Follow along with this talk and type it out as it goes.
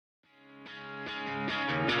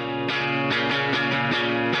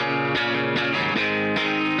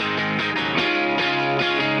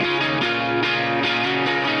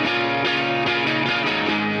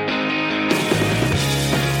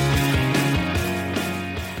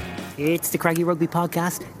It's the Craggy Rugby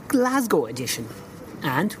Podcast, Glasgow edition.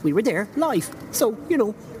 And we were there live. So,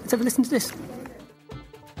 let's have a listen to this.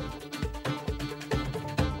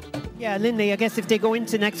 Yeah, Lindley, I guess if they go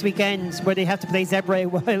into next weekend where they have to play Zebre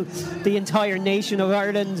while the entire nation of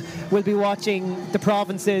Ireland will be watching the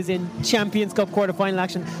provinces in Champions Cup quarter-final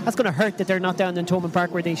action, that's going to hurt that they're not down in Thomond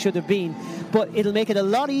Park where they should have been. But it'll make it a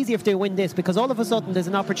lot easier if they win this, because all of a sudden there's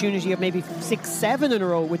an opportunity of maybe 6-7 in a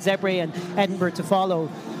row with Zebre and Edinburgh to follow.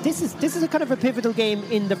 This is a kind of a pivotal game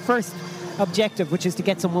in the first objective, which is to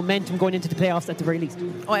get some momentum going into the playoffs at the very least.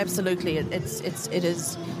 Oh, absolutely. It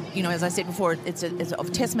is, as I said before, it's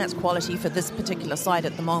of test match quality for this particular side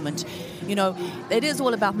at the moment. It is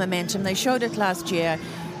all about momentum. They showed it last year.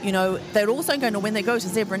 They're also going to, when they go to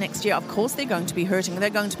Zebre next year, of course they're going to be hurting. They're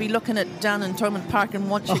going to be looking at down in Thomond Park and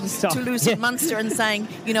watching Toulouse and Munster and saying,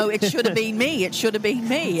 it should have been me. It should have been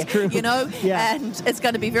me. Yeah. And it's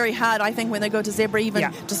going to be very hard, I think, when they go to Zebre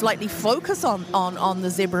even to slightly focus on the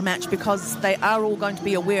Zebre match, because they are all going to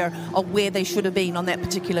be aware of where they should have been on that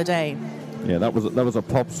particular day. Yeah, that was a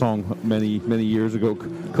pop song many years ago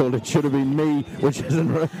called "It Should Have Been Me," which is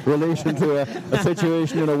in relation to a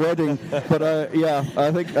situation in a wedding. But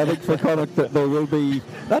I think for Connacht that there will be.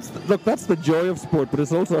 That's the joy of sport, but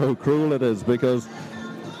it's also how cruel it is, because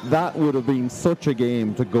that would have been such a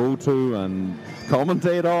game to go to and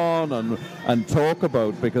commentate on and talk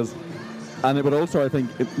about, because. And it would also, I think,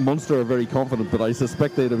 Munster are very confident, but I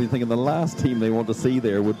suspect they'd have been thinking the last team they want to see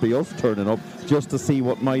there would be us turning up just to see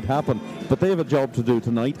what might happen. But they have a job to do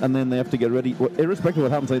tonight, and then they have to get ready. Irrespective of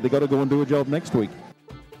what happens, they've got to go and do a job next week.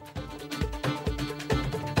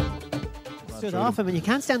 Stood off him, and you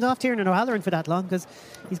can't stand off Tiernan O'Halloran for that long, because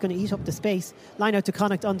he's going to eat up the space. Line out to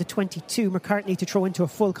Connacht on the 22. McCartney to throw into a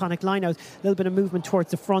full Connacht line out. A little bit of movement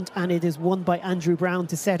towards the front, and it is won by Andrew Brown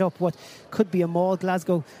to set up what could be a maul.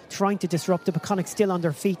 Glasgow trying to disrupt it, but Connacht still on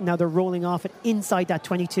their feet. Now they're rolling off it inside that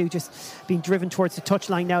 22, just being driven towards the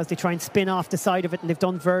touchline now as they try and spin off the side of it, and they've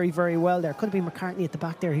done very, very well there. Could have been McCartney at the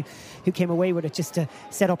back there who came away with it just to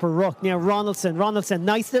set up a ruck. Now Ronaldson,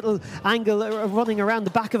 nice little angle running around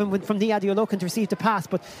the back of him from the Adiolokan to receive the pass,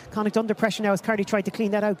 but Connacht under pressure now as Cardi tried to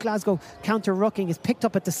clean that out. Glasgow counter-rucking is picked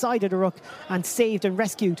up at the side of the ruck and saved and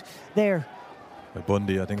rescued there by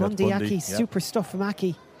Bundy. I think Bundy, that's Bundy. Aki, super stuff from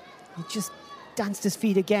Aki. He just danced his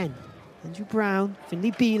feet again. Andrew Brown,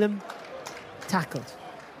 Finlay Bealham tackled.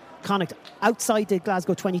 Connacht outside the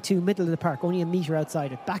Glasgow 22, middle of the park, only a metre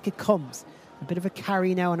outside it. Back it comes. A bit of a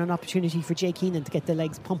carry now and an opportunity for Jake Keenan to get the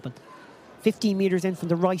legs pumping. 15 metres in from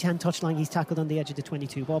the right-hand touchline, he's tackled on the edge of the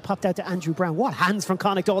 22. Ball popped out to Andrew Brown. What hands from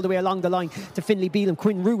Connacht all the way along the line to Finlay Bealham.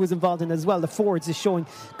 Quinn Rue was involved in it as well. The forwards is showing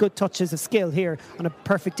good touches of skill here on a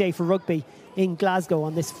perfect day for rugby in Glasgow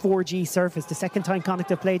on this 4G surface. The second time Connacht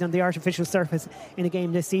have played on the artificial surface in a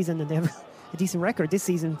game this season, and they have a decent record this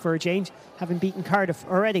season for a change, having beaten Cardiff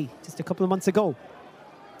already just a couple of months ago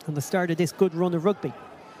on the start of this good run of rugby.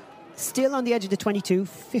 Still on the edge of the 22,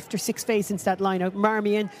 fifth or sixth phase since that line out.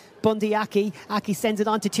 Marmion, Bundy, Aki sends it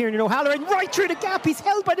on to Tiernan O'Halloran, right through the gap. He's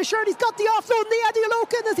held by the shirt, he's got the offload, and the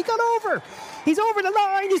Adiolokan as he got over. He's over the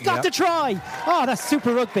line, he's got the try. Oh, that's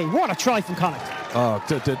super rugby. What a try from Connacht. Oh,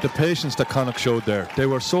 the patience that Connacht showed there. They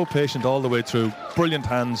were so patient all the way through. Brilliant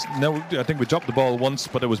hands. Now, I think we dropped the ball once,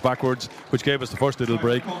 but it was backwards, which gave us the first little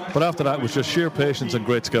break. But after that, it was just sheer patience and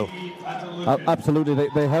great skill. Absolutely.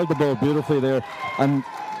 They held the ball beautifully there, and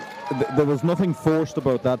there was nothing forced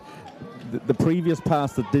about that. The previous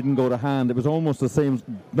pass that didn't go to hand, it was almost the same.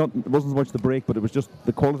 It wasn't so much the break, but it was just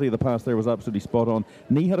the quality of the pass there was absolutely spot on.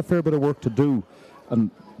 And he had a fair bit of work to do, and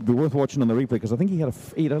it'd be worth watching on the replay, because I think he had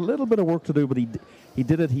a little bit of work to do, but he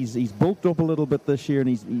did it. He's bulked up a little bit this year, and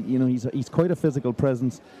he's quite a physical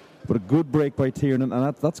presence. But a good break by Tiernan,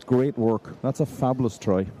 and that's great work. That's a fabulous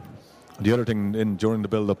try. The other thing during the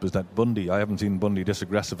build-up is that Bundy, I haven't seen Bundy this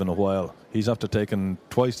aggressive in a while. He's after taking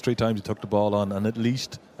three times he took the ball on, and at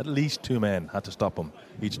least two men had to stop him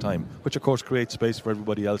each time, which of course creates space for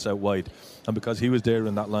everybody else out wide. And because he was there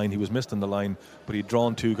in that line, he was missed in the line, but he'd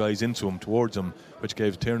drawn two guys into him, towards him, which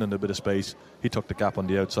gave Tiernan a bit of space. He took the gap on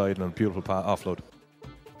the outside and a beautiful offload.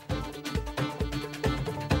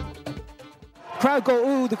 Crowd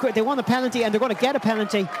go, they want a penalty, and they're going to get a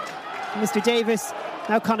penalty. Mr. Davis.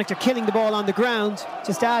 Now Connacht are killing the ball on the ground.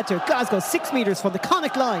 Just add to it. Glasgow 6 metres from the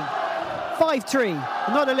Connacht line. 5-3.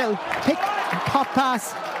 Another little pick and pop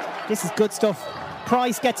pass. This is good stuff.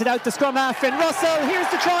 Price gets it out to scrum half. Finn Russell, here's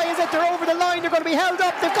the try, is it? They're over the line, they're going to be held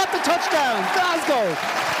up. They've got the touchdown. Glasgow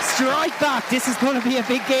strike back. This is going to be a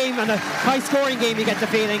big game and a high-scoring game, you get the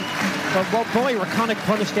feeling. But boy, were Connacht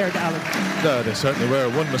punished there, Alan. Yeah, they certainly were.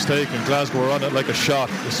 One mistake and Glasgow were on it like a shot.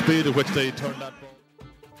 The speed at which they turned that ball.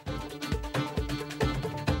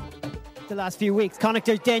 The last few weeks, Connacht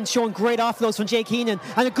are then showing great offloads from Jake Heenan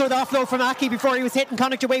and a good offload from Aki before he was hitting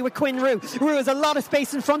Connacht away with Quinn Rue. Rue has a lot of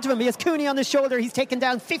space in front of him. He has Cooney on his shoulder. He's taken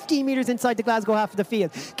down 15 metres inside the Glasgow half of the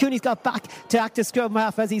field. Cooney's got back to act as scrum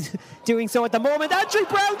half as he's doing so at the moment. Andrew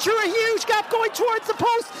Brown through a huge gap going towards the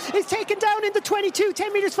post. He's taken down in the 22,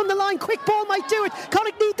 10 metres from the line. Quick ball might do it.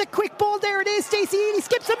 Connacht need the quick ball. There it is. Stacey Eady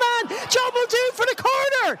skips a man. John Muldoon for the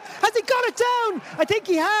corner. Has he got it down? I think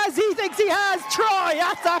he has. He thinks he has. Try.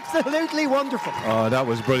 That's absolutely wonderful. That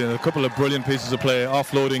was brilliant. A couple of brilliant pieces of play,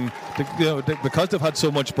 offloading. Because they've had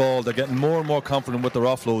so much ball, they're getting more and more confident with their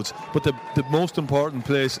offloads. But the most important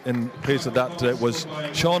piece of that today was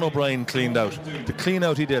Sean O'Brien cleaned out. The clean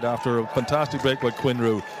out he did after a fantastic break by Quinn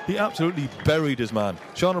Rue. He absolutely buried his man.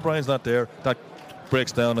 Sean O'Brien's not there. That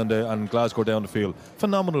breaks down and Glasgow down the field.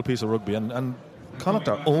 Phenomenal piece of rugby. And Connacht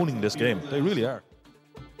are owning this game. They really are.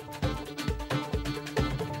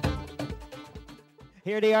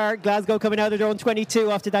 Here they are, Glasgow coming out of their own 22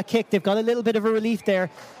 after that kick. They've got a little bit of a relief there.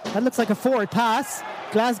 That looks like a forward pass.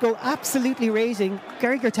 Glasgow absolutely raging.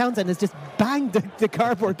 Gregor Townsend has just banged the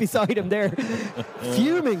cardboard beside him there,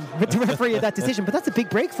 fuming with the referee of that decision. But that's a big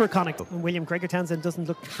break for Connacht. And William, Gregor Townsend doesn't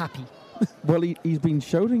look happy. Well, he's been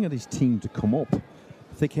shouting at his team to come up.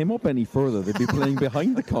 If they came up any further, they'd be playing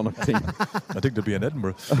behind the Connacht team. I think they'd be in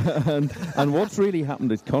Edinburgh. and what's really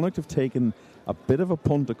happened is Connacht have taken a bit of a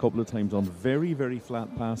punt a couple of times on very, very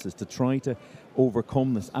flat passes to try to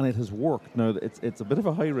overcome this, and it has worked. Now, it's a bit of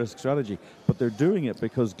a high-risk strategy, but they're doing it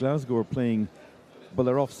because Glasgow are playing, well,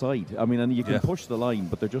 they're offside. I mean, and you can push the line,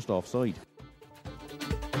 but they're just offside.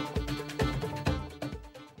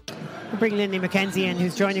 We'll bring Lindley Mackenzie in,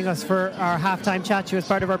 who's joining us for our halftime chat show as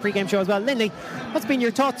part of our pre-game show as well. Lindley, what's been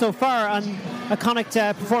your thoughts so far on a Connacht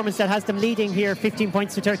performance that has them leading here 15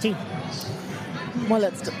 points to 13? Well,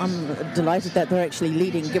 I'm delighted that they're actually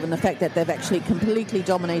leading, given the fact that they've actually completely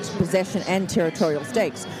dominated possession and territorial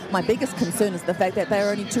stakes. My biggest concern is the fact that they're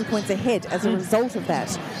only 2 points ahead as a result of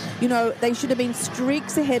that. You know, they should have been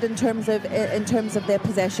streaks ahead in terms of their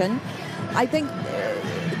possession. I think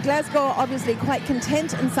Glasgow are obviously quite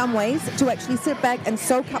content in some ways to actually sit back and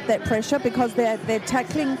soak up that pressure because their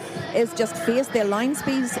tackling is just fierce. Their line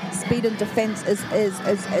speed and defence is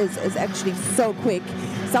actually so quick.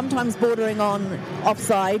 Sometimes bordering on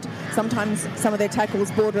offside, sometimes some of their tackles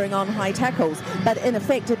bordering on high tackles. But in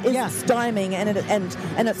effect, it is stymieing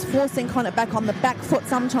and it's forcing Connacht back on the back foot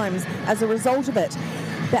sometimes as a result of it.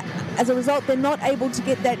 As a result, they're not able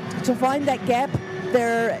to find that gap.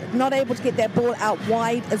 They're not able to get that ball out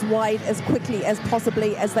wide as quickly as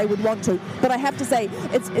possibly as they would want to. But I have to say,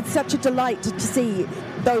 it's such a delight to see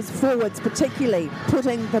those forwards particularly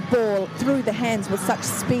putting the ball through the hands with such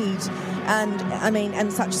speed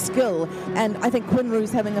and such skill. And I think Quinn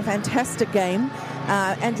Rue's having a fantastic game.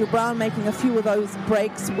 Andrew Brown making a few of those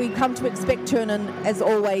breaks. We come to expect Tiernan, as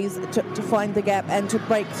always, to find the gap and to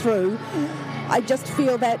break through. I just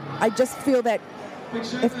feel that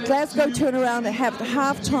if Glasgow turn around at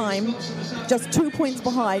half-time, just 2 points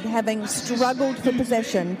behind, having struggled for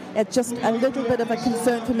possession, it's just a little bit of a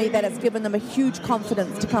concern for me that it's given them a huge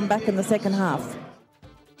confidence to come back in the second half.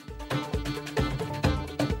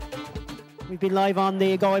 We've been live on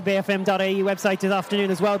the galwaybayfm.ie website this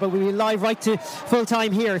afternoon as well, but we'll be live right to full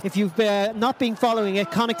time here. If you've not been following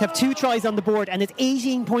it, Connacht have 2 tries on the board and it's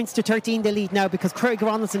 18 points to 13 they lead now because Craig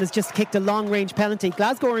Ronaldson has just kicked a long range penalty.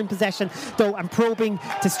 Glasgow are in possession though and probing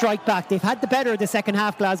to strike back. They've had the better of the second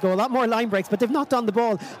half, Glasgow, a lot more line breaks, but they've knocked on the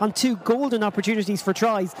ball on 2 golden opportunities for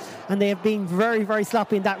tries and they have been very, very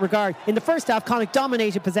sloppy in that regard. In the first half, Connacht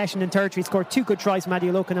dominated possession and territory, scored 2 good tries from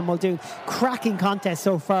Adeoloken and Muldoon. Cracking contest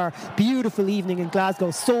so far, beautiful evening in Glasgow,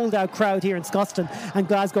 sold out crowd here in Scotstoun, and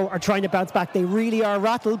Glasgow are trying to bounce back. They really are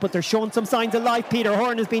rattled, but they're showing some signs of life. Peter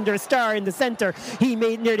Horn has been their star in the centre. He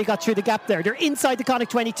nearly got through the gap there. They're inside the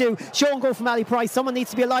Connacht 22. Show and go from Ali Price. Someone needs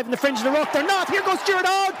to be alive in the fringe of the ruck. They're not. Here goes Stuart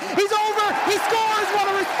Hogg. He's over. He scores. What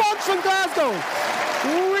a response from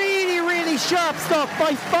Glasgow. Really, really sharp stuff.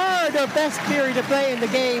 By far their best period of play in the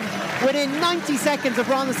game. Within 90 seconds of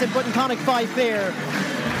Ronaldson putting Connacht 5 clear,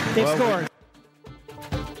 they've scored.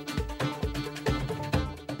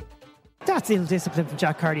 That's ill discipline from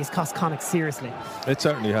Jack Carty. Has cost Connacht seriously. It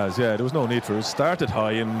certainly has, yeah. There was no need for it. Started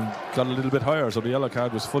high and got a little bit higher, so the yellow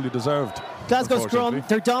card was fully deserved. Glasgow scrum,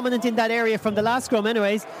 they're dominant in that area from the last scrum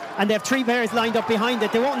anyways, and they have 3 players lined up behind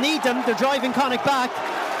it. They won't need them. They're driving Connacht back.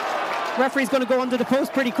 Referee's going to go under the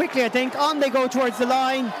post pretty quickly, I think. On they go towards the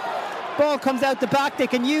line. Ball comes out the back. They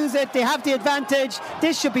can use it. They have the advantage.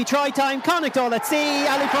 This should be try time. Connacht all at sea.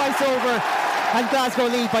 Ali Price over. And Glasgow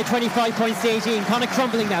lead by 25 points to 18. Connacht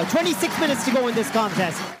crumbling now. 26 minutes to go in this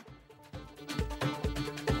contest.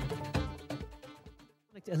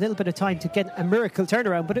 A little bit of time to get a miracle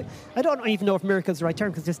turnaround, but I don't even know if miracle is the right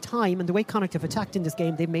term, because there's time, and the way Connacht have attacked in this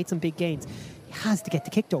game, they've made some big gains. He has to get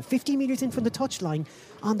the kick though. 15 metres in from the touchline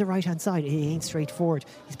on the right hand side. It ain't straightforward.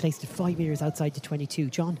 He's placed it 5 metres outside the 22.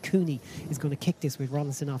 John Cooney is going to kick this with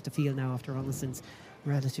Ronaldson off the field now after Ronaldson's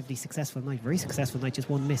relatively successful night, very successful night, just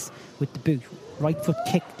one miss with the boot. Right foot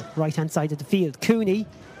kick, right hand side of the field. Cooney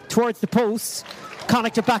towards the post.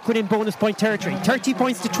 Connacht are back within bonus point territory. 30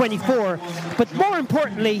 points to 24. But more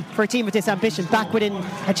importantly, for a team with this ambition, back within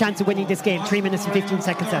a chance of winning this game. 3 minutes and 15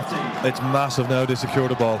 seconds left. It's massive now they secure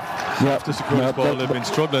the ball. Have to secure the ball. They've been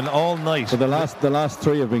struggling all night. But the last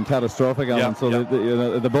 3 have been catastrophic, Alan.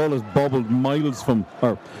 The ball is bobbled miles from,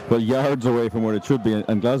 or yards away from where it should be,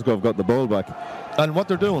 and Glasgow have got the ball back. And what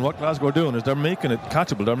Glasgow are doing is they're making it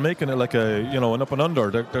catchable. They're making it like an up and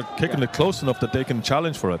under. They're kicking it close enough that they can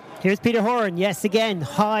challenge for it. Here's Peter Horan. Yes, again,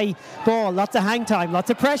 high ball, lots of hang time, lots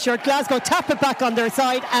of pressure. Glasgow tap it back on their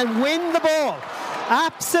side and win the ball.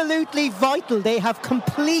 Absolutely vital. They have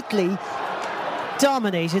completely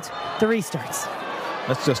dominated the restarts.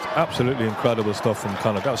 That's just absolutely incredible stuff from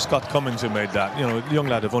Connacht. That was Scott Cummings who made that. The young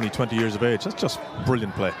lad of only 20 years of age. That's just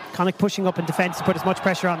brilliant play. Connacht pushing up in defence to put as much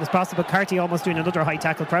pressure on as possible. Carty almost doing another high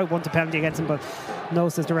tackle. Proud won the penalty against him, but no,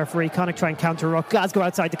 says the referee. Connacht try and counter ruck. Glasgow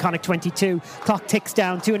outside the Connacht 22. Clock ticks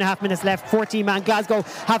down. 2.5 minutes left. 14-man Glasgow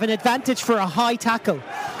have an advantage for a high tackle.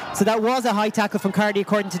 So that was a high tackle from Carty,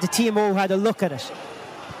 according to the TMO who had a look at it.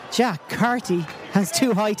 Jack Carty has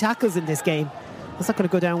 2 high tackles in this game. That's not going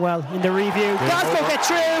to go down well in the review. Glasgow get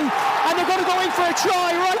through, and they're going to go in for a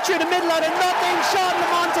try right through the middle out of nothing. Sean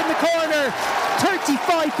Lamont in the corner.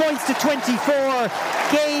 35 points to 24.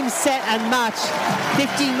 Game, set and match.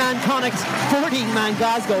 15-man Connacht, 14-man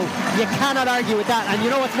Glasgow. You cannot argue with that. And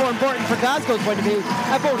you know what's more important for Glasgow's point of view?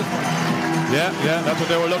 A bonus point. Yeah, that's what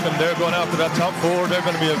they were looking. They're going after that top 4. They're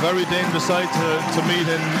going to be a very dangerous side to meet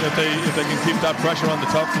in if they can keep that pressure on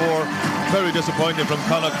the top 4. Very disappointing from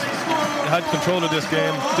Connacht. Had control of this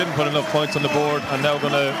game, didn't put enough points on the board, and now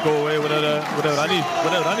going to go away without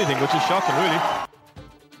anything, which is shocking, really.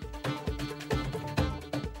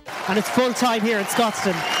 And it's full time here in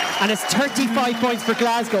Scotstoun, and it's 35 points for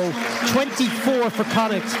Glasgow, 24 for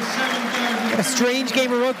Connacht. A strange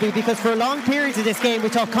game of rugby, because for long periods of this game we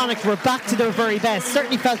thought Connacht were back to their very best.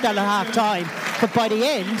 Certainly felt that at half time, but by the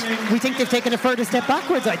end we think they've taken a further step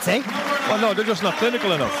backwards, I'd say. Well, no, they're just not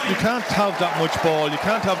clinical enough. You can't have that much ball, you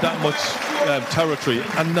can't have that much territory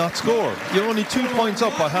and not score. You're only 2 points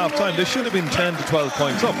up by half time. They should have been 10 to 12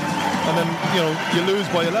 points up, and then you lose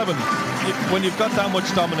by 11. When you've got that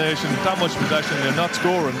much domination, that much possession, you're not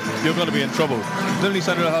scoring, you're going to be in trouble. Lily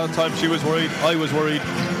said at half time she was worried, I was worried.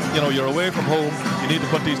 You're away from home, you need to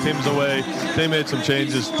put these teams away. They made some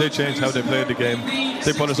changes, they changed how they played the game,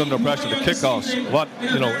 they put us under pressure. The kickoffs,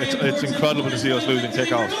 it's incredible to see us losing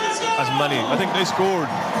kickoffs. As many, I think they scored,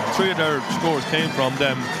 3 of their scores came from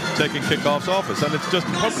them taking kickoffs off us, and it's just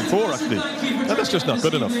probably 4 actually, and that's just not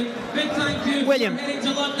good enough. William,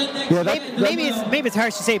 maybe it's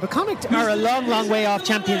harsh to say, but Connacht are a long way off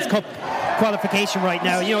Champions Cup qualification right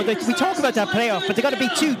now. We talk about that playoff, but they've got to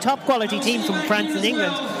beat 2 top quality teams from France and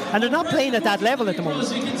England, and they're not playing at that level at the moment.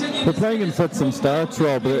 They're playing in fits and starts,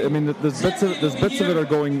 Rob. I mean, there's bits of it are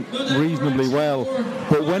going reasonably well,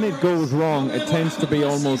 but when it goes wrong, it tends to be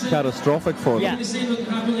almost catastrophic for them.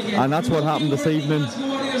 Yeah. And that's what happened this evening.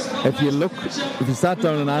 If you sat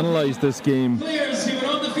down and analysed this game,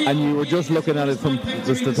 and you were just looking at it from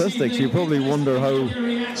the statistics, you probably wonder how,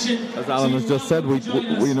 as Alan has just said,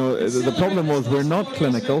 the problem was we're not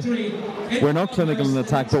clinical. We're not clinical in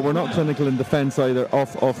attack, but we're not clinical in defence either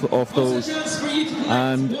off those.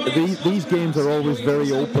 And these games are always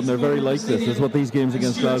very open. They're very like this. This is what these games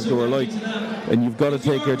against Glasgow are like. and you've got to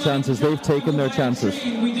take your chances. They've taken their chances.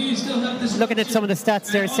 Looking at some of the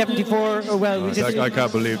stats there, 74. I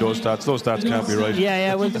can't believe those stats. Those stats can't be right.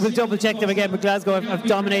 Yeah, we'll double check them again. But Glasgow have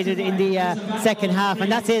dominated in the second half,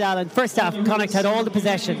 and that's it, Alan. First half, Connacht had all the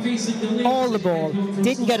possession, all the ball,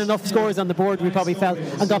 didn't get enough scores on the board, we probably felt,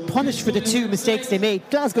 and got punished for the 2 mistakes they made.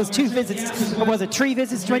 Glasgow's 2 visits, or was it 3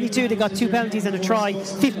 visits, 22? They got 2 penalties and a try,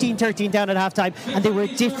 15-13 down at half time, and they were a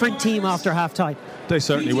different team after half time. They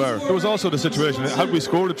certainly were. There was also the situation, had we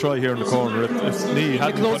scored a try here in the corner, if Knee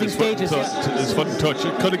hadn't put his foot in touch,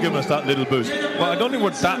 it could have given us that little boost. Well, I don't think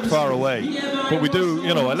we're that far away, but we do,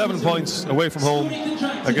 11 points away from home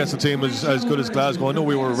against a team as good as Glasgow. I know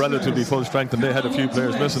we were relatively full strength and they had a few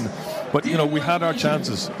players missing, but we had our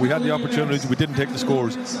chances. We had the opportunities. We didn't take the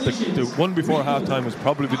scores. The one before half-time was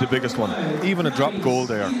probably the biggest one. Even a drop goal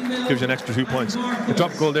there gives you an extra 2 points. A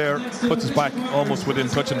drop goal there puts us back almost within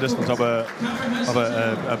touching distance of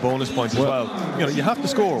a bonus point as well. You have to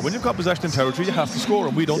score. When you've got possession in territory, you have to score,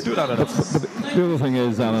 and we don't do that enough. But the other thing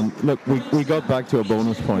is, Alan, look, we got back to a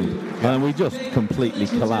bonus point, and we just completely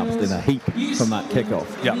collapsed in a heap from that kickoff.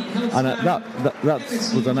 Yeah. And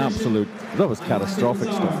that was an absolute, that was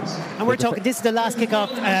catastrophic stuff. And we're talking, this is the last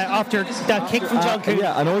kickoff after that kick from John Coon.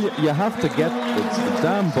 Yeah, I know you have to get the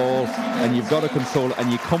damn ball, and you've got to control it,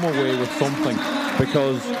 and you come away with something,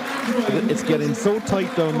 because it's getting so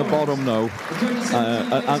tight down the bottom now,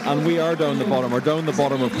 and we are down the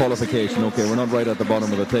bottom of qualification. Okay, we're not right at the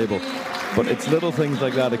bottom of the table, but it's little things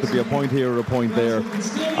like that. It could be a point here or a point there,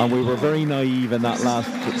 and we were very naive in that last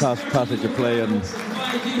passage of play, and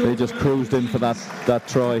they just cruised in for that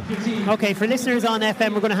try. Okay, for listeners on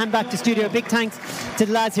FM, we're going to hand back to studio. Big thanks to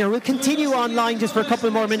the lads here. We'll continue online just for a couple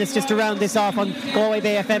more minutes just to round this off on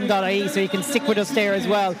galwaybayfm.ie, so you can stick with us there as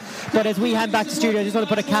well. But as we hand back to studio, I just want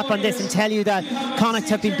to put a cap on this and tell you that Connacht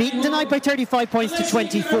have been beaten tonight by 35 points to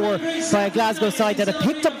 24 by a Glasgow side that have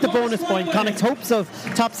picked up the bonus point. Connacht's hopes of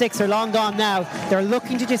top 6 are long gone now. They're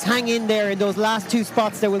looking to just hang in there in those last 2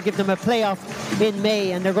 spots that will give them a playoff in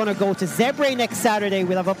May, and they're going to go to Zebre next Saturday.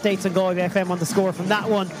 We'll have updates on Galway FM on the score from that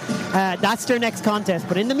one. That's their next contest,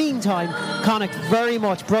 but in the meantime, Connacht very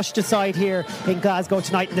much brushed aside here in Glasgow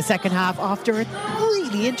tonight in the second half after a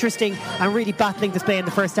really interesting and really battling display in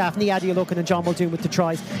the first half. Nia Dialokin and John Muldoon with the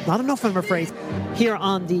tries. Not enough, I'm afraid. Here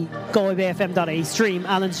on the galwaybayfm.ie stream,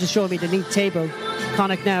 Alan's just showing me the league table.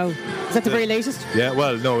 Connacht now, is that the very latest? Yeah,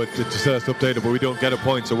 well, no, it's just updated, but we don't get a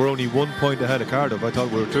point, so we're only 1 point ahead of Cardiff. I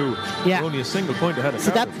thought we were 2. Yeah. We're only a single point ahead of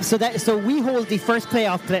Cardiff. So we hold the first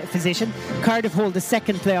playoff position, Cardiff hold the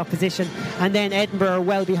second playoff position, and then Edinburgh are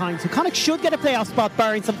well behind. So Connacht should get a playoff spot,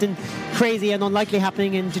 barring something crazy and unlikely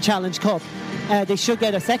happening in the Challenge Cup. They should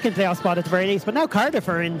get a second playoff spot at the very least. But now Cardiff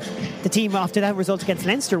are in the team after that result against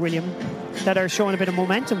Leinster, William, that are showing a bit of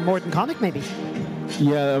momentum, more than Connacht maybe.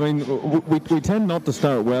 Yeah, I mean, we tend not to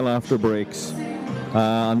start well after breaks,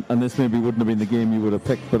 and this maybe wouldn't have been the game you would have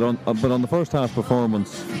picked. But on the first half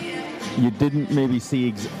performance, you didn't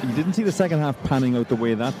see the second half panning out the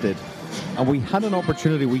way that did, and we had an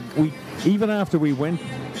opportunity. We even after we went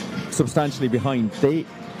substantially behind,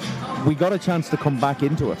 we got a chance to come back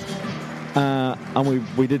into it. And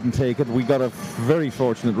we didn't take it. We got a very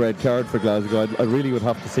fortunate red card for Glasgow. I really would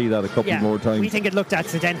have to see that a couple more times. We think it looked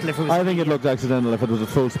accidental if it was. I think it looked accidental if it was at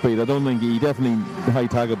full speed. I don't think he definitely high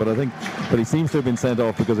tackled, but he seems to have been sent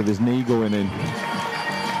off because of his knee going in.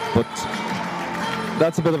 But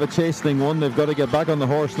that's a bit of a chastening one. They've got to get back on the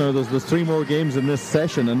horse now. There's 3 more games in this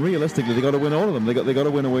session, and realistically, they got to win all of them. They got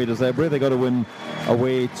to win away to Zebre. They got to win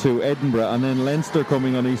away to Edinburgh, and then Leinster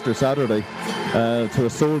coming on Easter Saturday to a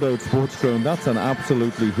sold-out sports ground. That's an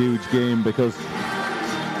absolutely huge game, because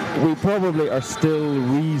we probably are still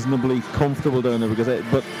reasonably comfortable down there.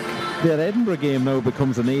 But that Edinburgh game now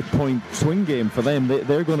becomes an 8-point swing game for them.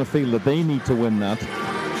 They're going to feel that they need to win that.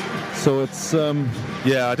 So it's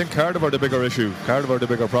I think Cardiff are the bigger issue. Cardiff are the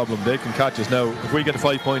bigger problem. They can catch us now. If we get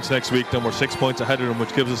 5 points next week, then we're 6 points ahead of them,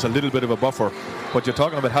 which gives us a little bit of a buffer. But you're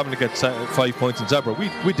talking about having to get 5 points in Zebre.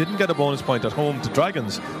 We didn't get a bonus point at home to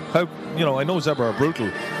Dragons. I know Zebre are brutal,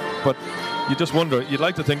 but you just wonder. You'd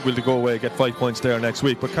like to think we'll go away, get 5 points there next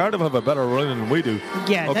week. But Cardiff have a better run than we do.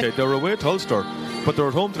 Yeah. Okay, they're away to Ulster, but they're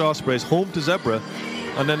at home to the Ospreys, home to Zebre,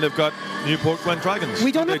 and then they've got Newport Gwent Dragons.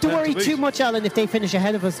 We don't have to worry too much, Alan, if they finish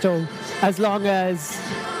ahead of us, though, as long as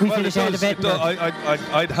we finish ahead of Edinburgh.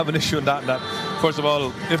 I'd have an issue in that. First of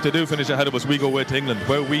all, if they do finish ahead of us, we go away to England,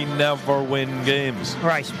 where we never win games.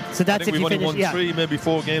 Right. So that's if you finish. We've only won 3, maybe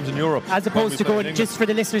 4 games in Europe. As opposed to going, just for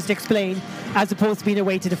the listeners to explain, as opposed to being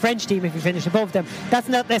away to the French team if you finish above them. That's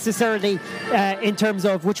not necessarily in terms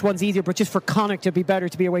of which one's easier, but just for Connacht, it'd be better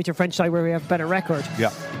to be away to a French side where we have a better record.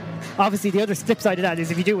 Yeah. Obviously, the other flip side of that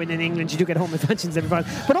is if you do win in England, you do get home advantages every time.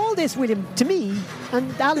 But all this, William, to me,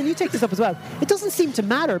 and Alan, you take this up as well, it doesn't seem to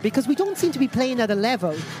matter because we don't seem to be playing at a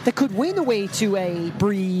level that could win away to a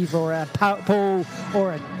Brive or a Pau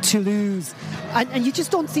or a Toulouse. And you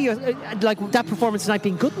just don't see like that performance tonight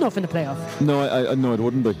being good enough in the playoff. No, I no, it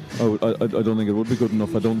wouldn't be. I don't think it would be good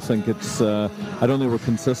enough. I don't think it's. I don't think we're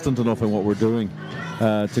consistent enough in what we're doing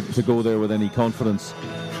to go there with any confidence.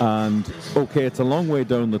 And okay, it's a long way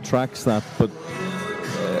down the tracks but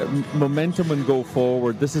momentum and go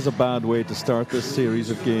forward. This is a bad way to start this series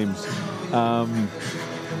of games.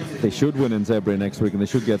 They should win in Zebre next week and they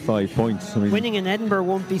should get 5 points. I mean, winning in Edinburgh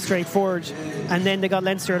won't be straightforward, and then they got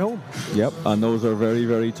Leinster at home. Yep, and those are very,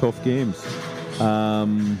 very tough games.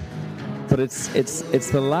 But it's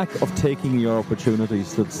the lack of taking your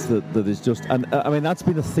opportunities that is just, and I mean that's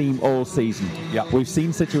been a theme all season. Yeah, we've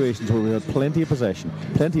seen situations where we had plenty of possession,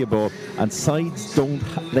 plenty of ball, and sides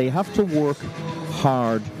they have to work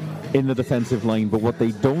hard in the defensive line, but what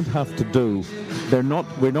they don't have to do,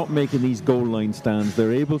 we're not making these goal line stands.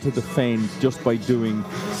 They're able to defend just by doing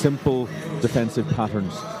simple defensive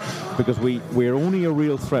patterns, because we're only a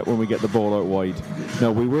real threat when we get the ball out wide.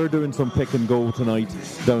 Now, we were doing some pick and go tonight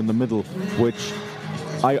down the middle, which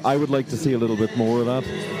I would like to see a little bit more of that.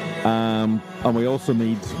 And we also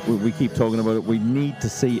we keep talking about it, we need to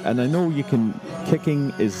see, and I know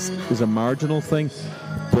kicking is a marginal thing,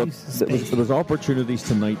 but there was opportunities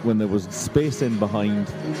tonight when there was space in behind,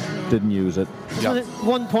 didn't use it. Yeah.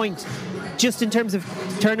 1 point, just in terms of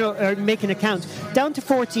turnover, making a count, down to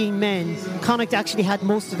 14 men. Connacht actually had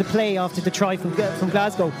most of the play after the try from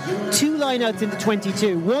Glasgow. 2 line-outs into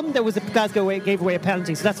 22. One, there was Glasgow gave away a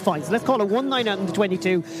penalty, so that's fine. So let's call it 1 line-out into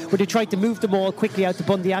 22, where they tried to move the ball quickly out to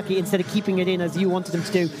Bundyaki instead of keeping it in as you wanted them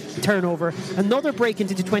to do. Turnover. Another break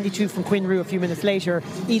into the 22 from Quinn Rue a few minutes later.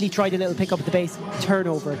 Ely tried a little pick up at the base.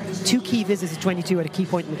 Turnover. 2 key visits to 22 at a key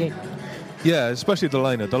point in the game. Yeah, especially the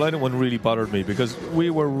line-out. The line-out one really bothered me because we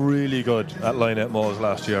were really good at line-out mauls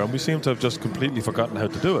last year, and we seem to have just completely forgotten how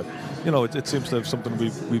to do it. You know, it seems to have something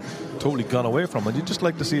we've totally gone away from, and you'd just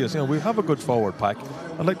like to see us, we have a good forward pack.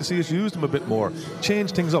 I'd like to see us use them a bit more.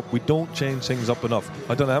 Change things up. We don't change things up enough.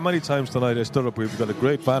 I don't know how many times tonight I stood up. We've got a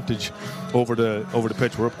great vantage over the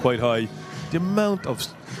pitch. We're up quite high. The amount of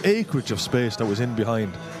acreage of space that was in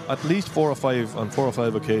behind, at least 4 or 5 on 4 or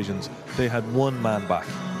 5 occasions, they had one man back.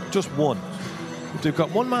 Just one. They've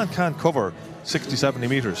got one man can't cover 60, 70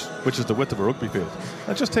 metres, which is the width of a rugby field.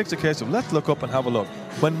 It just takes a case of let's look up and have a look.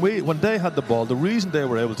 When they had the ball, the reason they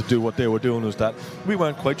were able to do what they were doing was that we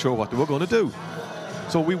weren't quite sure what they were going to do.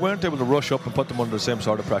 So we weren't able to rush up and put them under the same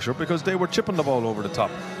sort of pressure because they were chipping the ball over the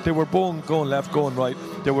top. They were going left, going right.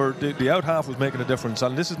 The out half was making a difference,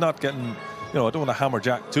 and this is not getting, I don't want to hammer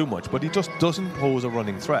Jack too much, but he just doesn't pose a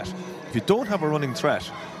running threat. If you don't have a running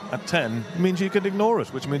threat at 10, it means you can ignore it,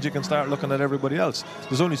 which means you can start looking at everybody else.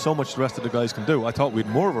 There's only so much the rest of the guys can do. I thought we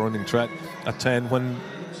had more of a running threat at 10 when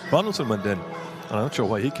Ronaldson went in. And I'm not sure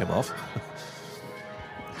why he came off.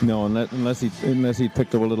 No, unless he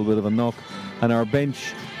picked up a little bit of a knock. And our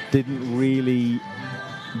bench didn't really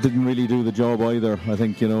do the job either. I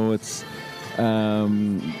think, it's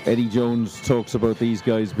Eddie Jones talks about these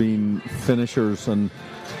guys being finishers, and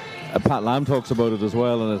Pat Lam talks about it as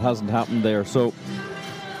well, and it hasn't happened there. So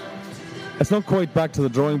it's not quite back to the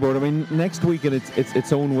drawing board. I mean, next week in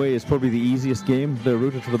its own way is probably the easiest game. They're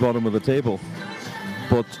rooted to the bottom of the table,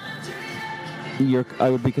 but I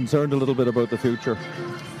would be concerned a little bit about the future.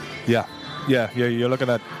 Yeah. You're looking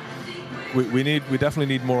at we definitely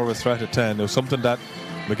need more of a threat at 10. There was something that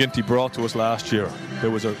McGinty brought to us last year. There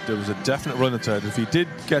was a definite run inside. If he did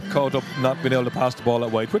get caught up not being able to pass the ball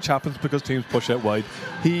out wide, which happens because teams push out wide,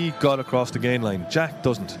 he got across the gain line. Jack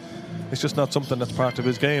doesn't. It's just not something that's part of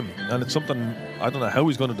his game, and it's something, I don't know how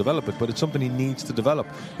he's going to develop it, but it's something he needs to develop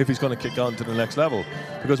if he's going to kick on to the next level,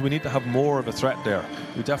 because we need to have more of a threat there.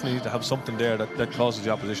 We definitely need to have something there that causes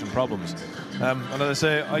the opposition problems. And as I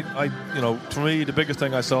say, I for me, the biggest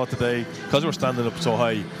thing I saw today, because we're standing up so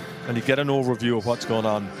high and you get an overview of what's going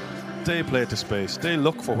on, they play to space. They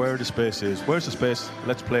look for where the space is. Where's the space?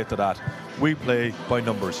 Let's play to that. We play by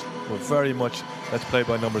numbers. We're very much, let's play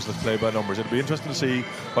by numbers, let's play by numbers. It'll be interesting to see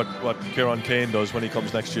what Kieran Kane does when he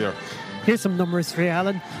comes next year. Here's some numbers for you,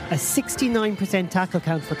 Alan. A 69% tackle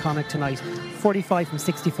count for Connacht tonight. 45 from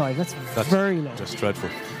 65. That's very low. Just dreadful.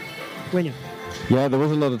 William? Yeah, there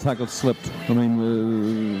was a lot of tackles slipped. I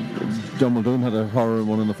mean, John Muldoon had a horror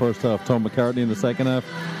one in the first half. Tom McCartney in the second half.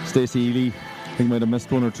 Stacey Ely, I think, might have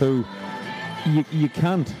missed one or two. You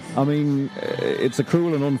can't. I mean, it's a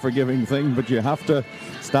cruel and unforgiving thing, but you have to.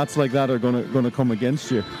 Stats like that are going to come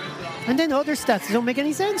against you. And then other stats that don't make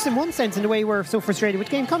any sense in one sense in the way we're so frustrated with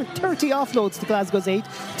the game. Connacht 30 offloads to Glasgow's 8,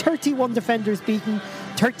 31 defenders beaten,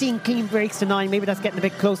 13 clean breaks to 9. Maybe that's getting a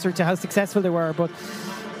bit closer to how successful they were, but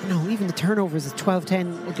even the turnovers is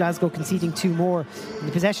 12-10, Glasgow conceding 2 more. And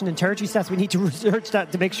the possession and territory stats, we need to research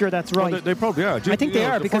that to make sure that's right. Well, they probably are. I think they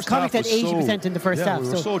are, because Connacht had 80% in the first half. We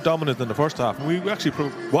were so dominant in the first half. And we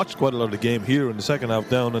actually watched quite a lot of the game here in the second half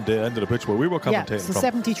down at the end of the pitch where we were commentating. So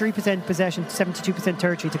 73% possession, 72%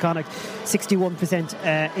 territory to Connacht,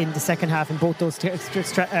 61% in the second half in both those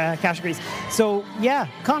categories. So,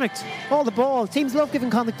 Connacht, all the ball. Teams love giving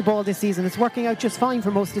Connacht the ball this season. It's working out just fine for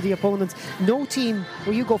most of the opponents. No team,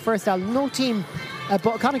 you go first, Al, no team,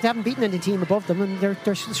 Connacht haven't beaten any team above them, and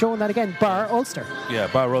they're showing that again, bar Ulster. Yeah,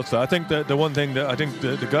 bar Ulster. I think the one thing that I think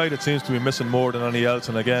the guy that seems to be missing more than any else,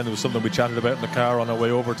 and again, it was something we chatted about in the car on our way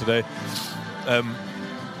over today,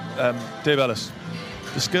 Dave Ellis.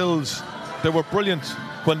 The skills, they were brilliant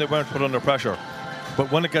when they weren't put under pressure. But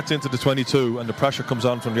when it gets into the 22 and the pressure comes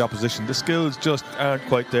on from the opposition, the skills just aren't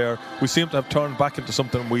quite there. We seem to have turned back into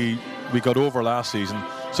something we got over last season,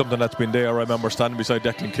 something that's been there. I remember standing beside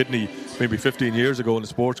Declan Kidney maybe 15 years ago in the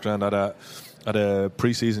sports ground at a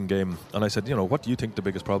pre-season game, and I said, what do you think the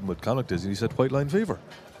biggest problem with Connacht is? And he said, white line fever.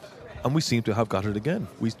 And we seem to have got it again.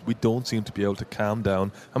 We don't seem to be able to calm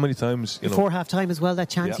down. How many times... Before half-time as well, that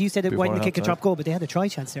chance. You said it wouldn't kick a drop goal, but they had a try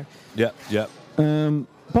chance there. Yeah.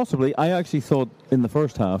 Possibly. I actually thought in the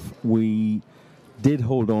first half we did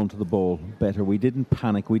hold on to the ball better. We didn't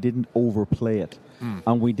panic. We didn't overplay it.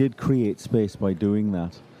 And we did create space by doing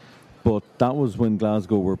that. But that was when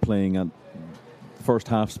Glasgow were playing at first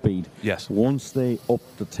half speed. Yes. Once they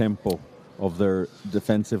upped the tempo of their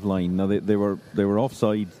defensive line, now they were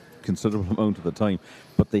offside considerable amount of the time,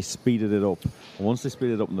 but they speeded it up. And once they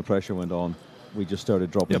speeded it up and the pressure went on, we just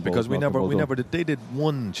started dropping. Yeah, because we never did. They did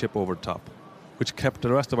one chip over the top, which kept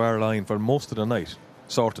the rest of our line for most of the night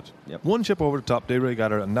sorted. Yep. One chip over the top, they really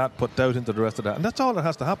got her, and that put doubt into the rest of that. And that's all that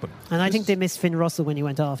has to happen. And I think they missed Finn Russell when he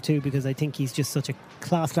went off too, because I think he's just such a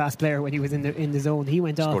class player when he was in the zone. He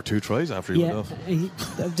went off. Scored 2 tries after he went off.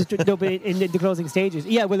 No, but in the closing stages.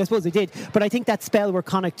 Yeah, well, I suppose they did. But I think that spell where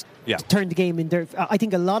Connacht turned the game in there, I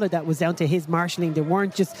think a lot of that was down to his marshalling. They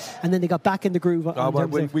weren't just, and then they got back in the groove.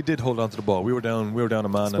 We did hold on to the ball. We were down a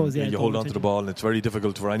man, and you hold on to the ball, and it's very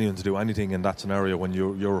difficult for anyone to do anything in that scenario when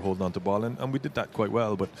you're holding on to the ball. And we did that quite well,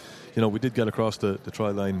 but we did get across the try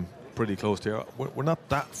line pretty close to here. We're not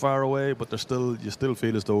that far away, but you still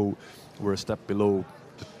feel as though we're a step below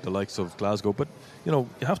the likes of Glasgow. But you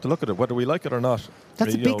have to look at it, whether we like it or not.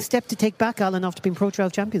 That's a big step to take back, Alan, after being Pro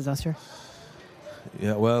 12 champions last year.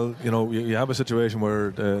 Yeah, well, you have a situation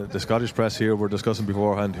where the Scottish press here were discussing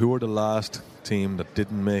beforehand who were the last team that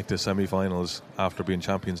didn't make the semi-finals after being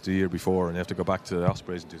champions the year before, and you have to go back to the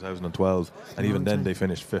Ospreys in 2012, and even then they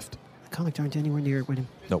finished 5th. Connacht aren't anywhere near it with him.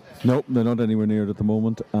 Nope, they're not anywhere near it at the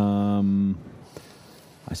moment.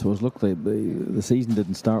 I suppose, look, the season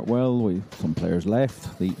didn't start well. Some players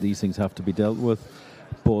left. These things have to be dealt with.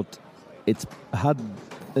 But it's had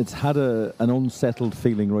an unsettled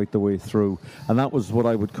feeling right the way through. And that was what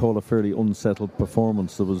I would call a fairly unsettled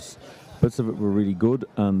performance. There was bits of it were really good,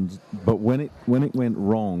 but when it went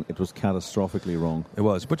wrong, it was catastrophically wrong. It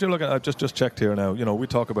was. But you're looking. I've just checked here now. We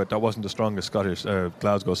talk about that wasn't the strongest Scottish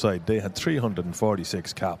Glasgow side. They had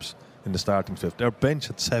 346 caps in the starting 5. Their bench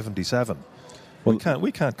had 77. Well,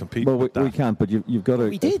 we can't compete with that. We can't, but you've got to...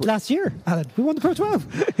 We did last year, Alan. We won the Pro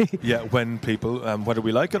 12. Yeah, when people, whether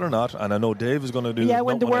we like it or not, and I know Dave is going to do... Yeah,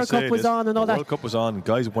 when the World Cup was on and all that. The World Cup was on,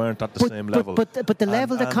 guys weren't at the same level. But the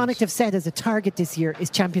level that Connacht have set as a target this year is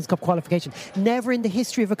Champions Cup qualification. Never in the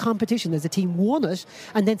history of a competition has a team won it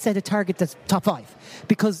and then set a target that's top 5.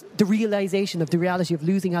 Because the realisation of the reality of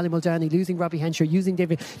losing Ali Muldowney, losing Robbie Henshaw, using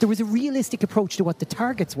David... There was a realistic approach to what the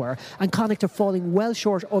targets were, and Connacht are falling well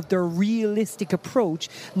short of their realistic approach.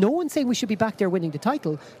 No one's saying we should be back there winning the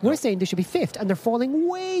title. We're saying they should be 5th, and they're falling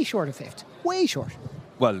way short of 5th. Way short.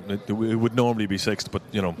 Well, it would normally be 6th, but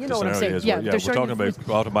the scenario is we're talking about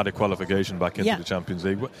automatic qualification back into the Champions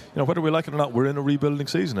League. Whether we like it or not, we're in a rebuilding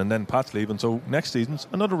season, and then Pat's leaving, so next season's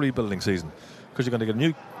another rebuilding season. Because you're going to get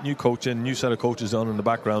a new coach in, new set of coaches on in the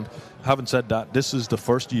background. Having said that, this is the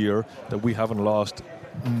first year that we haven't lost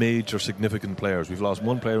major significant players. We've lost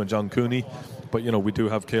one player in John Cooney, but we do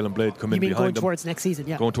have Caelan Blade come in behind going them. Towards next season,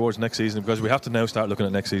 yeah. Going towards next season, because we have to now start looking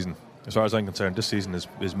at next season. As far as I'm concerned, this season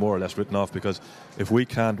is more or less written off, because if we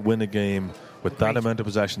can't win a game with that amount of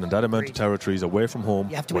possession and that amount of territories away from home,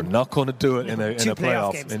 we're not going to do it in a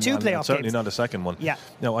playoff. Two playoff certainly games. Not a second one. Yeah.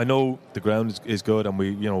 Now, I know the ground is good,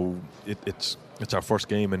 and it's it's our first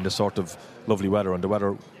game in this sort of lovely weather, and the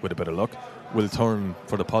weather, with a bit of luck, will turn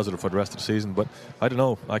for the positive for the rest of the season. But I don't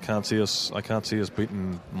know. I can't see us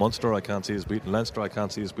beating Munster. I can't see us beating Leinster. I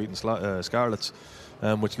can't see us beating Scarlets,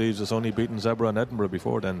 which leaves us only beating Zebra and Edinburgh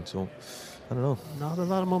before then. So I don't know. Not a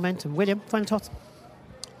lot of momentum. William, final thoughts?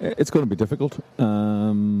 It's going to be difficult.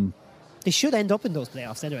 They should end up in those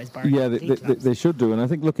playoffs anyways, Barry. Yeah, they should do. And I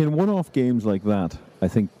think, look, in one-off games like that, I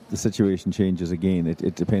think the situation changes again.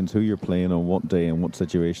 It depends who you're playing on what day and what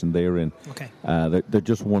situation they're in. Okay. They're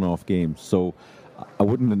just one-off games. So I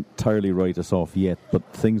wouldn't entirely write us off yet, but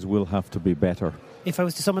things will have to be better. If I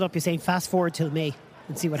was to sum it up, you're saying fast forward till May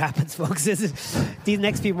and see what happens, folks. These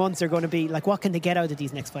next few months are going to be like, what can they get out of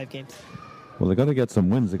these next 5 games? Well, they've got to get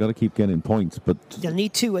some wins. They've got to keep getting points. But they'll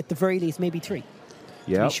need 2 at the very least, maybe 3.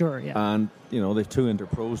 Yeah, sure. Yeah, and they've 2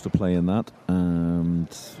 interpros to play in that, and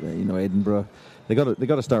Edinburgh, they got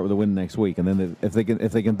to start with a win next week, and then if they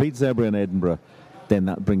can beat Zebra and Edinburgh, then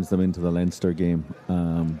that brings them into the Leinster game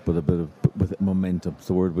with a bit of momentum. It's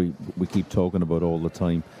the word we keep talking about all the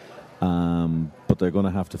time, but they're going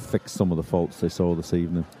to have to fix some of the faults they saw this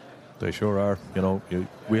evening. They sure are.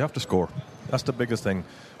 We have to score. That's the biggest thing.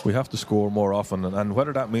 We have to score more often, and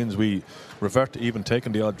whether that means we revert to even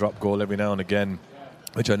taking the odd drop goal every now and again,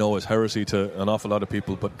 which I know is heresy to an awful lot of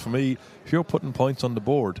people, but for me, if you're putting points on the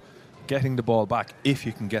board, getting the ball back, if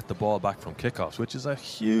you can get the ball back from kickoffs, which is a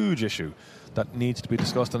huge issue that needs to be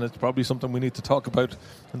discussed, and it's probably something we need to talk about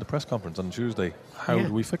in the press conference on Tuesday. How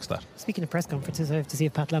do we fix that? Speaking of press conferences, I have to see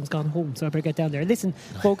if Pat Lamb's gone home, so I better get down there. Listen,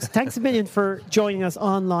 folks, thanks a million for joining us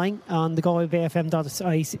online on the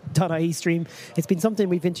GalwayBayFM.ie stream. It's been something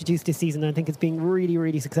we've introduced this season, and I think it's been really,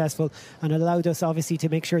 really successful, and it allowed us, obviously, to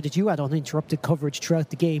make sure that you had uninterrupted coverage throughout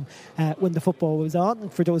the game when the football was on.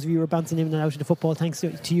 And for those of you who are bouncing in and out of the football, thanks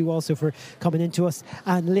to you also for coming into us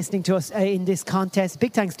and listening to us in this contest.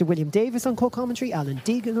 Big thanks to William Davis on co-commentary, Alan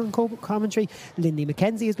Deegan on co-commentary. Lindy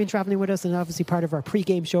McKenzie has been travelling with us and obviously part of our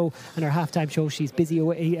pre-game show and our halftime show. She's busy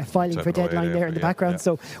filing for deadline there in the background.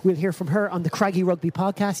 So we'll hear from her on the Craggy Rugby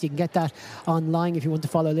podcast. You can get that online if you want to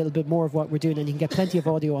follow a little bit more of what we're doing, and you can get plenty of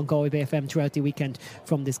audio on Galway Bay FM throughout the weekend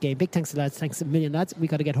from this game. Big thanks to the lads. Thanks a million, lads. We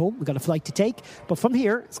got to get home. We've got a flight to take. But from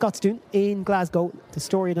here, Scotstoun in Glasgow. The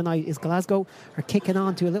story of the night is Glasgow are kicking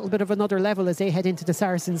on to a little bit of another level as they head into the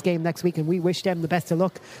Saracens game next week, and we wish them the best of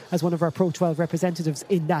luck as one of our Pro 12 representatives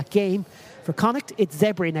in that game. For Connacht, it's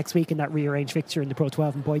Zebra next week in that rearranged fixture in the Pro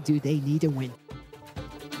 12, and boy, do they need a win.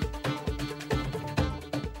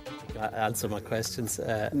 Answer my questions.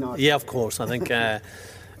 Yeah, of course. I think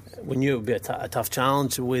we knew it would be a tough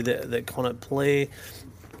challenge the way that Connacht play,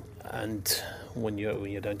 and when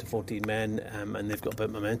you're down to 14 men and they've got a bit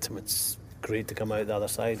of momentum, it's great to come out the other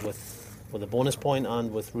side with a bonus point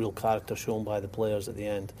and with real character shown by the players at the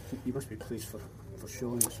end. You must be pleased for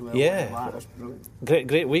showing as well. Yeah, that's brilliant.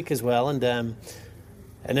 Great week as well. And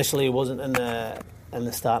initially, it wasn't in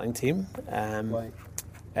the starting team. Why?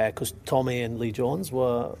 Because Tommy and Lee Jones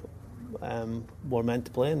were meant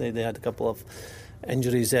to play, and they had a couple of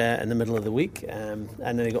injuries in the middle of the week, and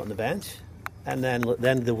then he got on the bench, and then at the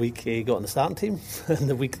end of the week he got on the starting team. And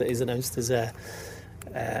the week that he's announced his retirement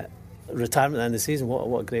at the end of the season,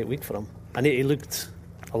 what a great week for him. And he looked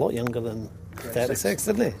a lot younger than 36,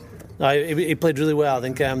 didn't he? No, he played really well. I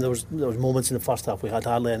think there was moments in the first half we had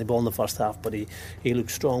hardly any ball in the first half, but he looked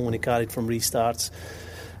strong when he carried from restarts.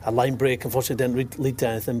 A line break unfortunately didn't lead to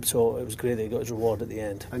anything, so it was great that he got his reward at the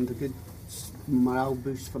end. And a good morale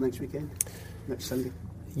boost for next weekend, next Sunday.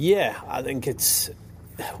 Yeah, I think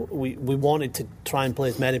we wanted to try and play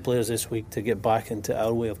as many players this week to get back into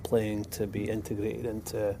our way of playing, to be integrated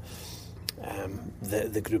into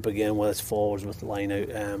the group again, whether it's forwards with the line out,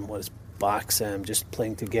 whether it's backs, just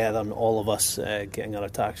playing together, and all of us getting our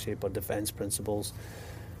attack shape, our defence principles.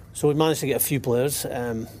 So we managed to get a few players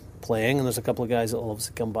playing, and there's a couple of guys that will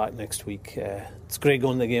obviously come back next week. It's great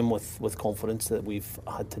going to the game with confidence that we've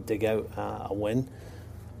had to dig out a win,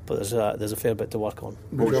 but there's a fair bit to work on.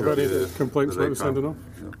 Have you got any complaints about the sending off?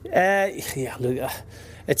 Yeah, look,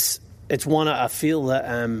 it's one I feel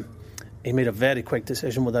that he made a very quick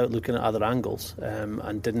decision without looking at other angles,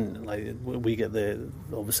 and didn't we get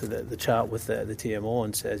obviously the chat with the TMO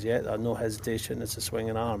and says no hesitation, it's a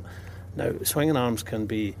swinging arm. Now swinging arms can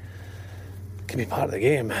be part of the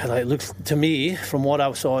game. Look, to me, from what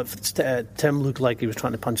I saw, Tim looked like he was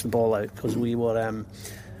trying to punch the ball out, because we were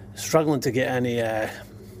struggling to get any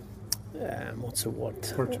what's the word?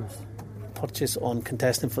 Purchase on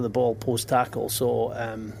contesting for the ball post tackle. So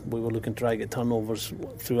we were looking to try to get turnovers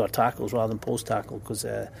through our tackles rather than post tackle, because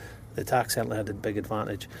the attack certainly had a big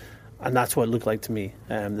advantage, and that's what it looked like to me.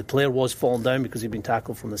 The player was falling down because he'd been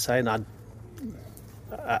tackled from the side, and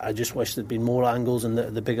I just wish there'd been more angles in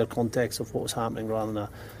the bigger context of what was happening rather than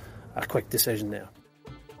a quick decision there.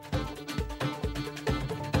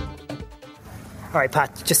 All right,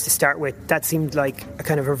 Pat, just to start with, that seemed like a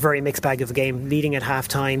kind of a very mixed bag of a game, leading at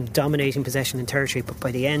half-time, dominating possession and territory, but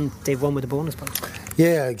by the end, they've won with a bonus point.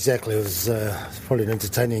 Yeah, exactly. It was probably an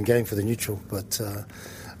entertaining game for the neutral, but,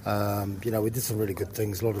 we did some really good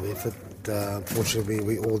things, a lot of effort.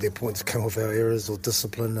 Unfortunately, all their points came off our errors or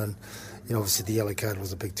discipline, and, obviously the yellow card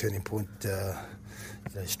was a big turning point,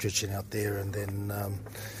 stretching out there, and then...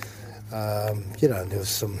 there was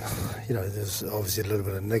some, there's obviously a little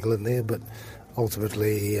bit of niggle in there, but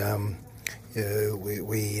ultimately, I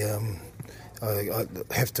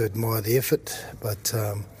have to admire the effort, but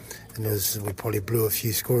we probably blew a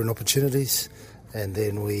few scoring opportunities, and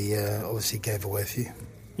then we obviously gave away a few.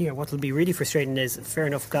 Yeah, what will be really frustrating is, fair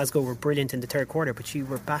enough, Glasgow were brilliant in the third quarter, but you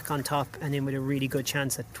were back on top and then with a really good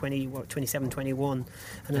chance at 27-21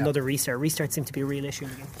 and another restart. Restart seemed to be a real issue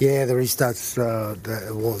in the game. Yeah, the restarts,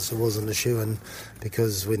 it was an issue, and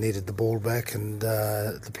because we needed the ball back and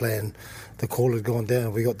the call had gone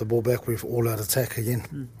down, we got the ball back, we were all out attack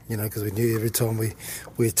again, because we knew every time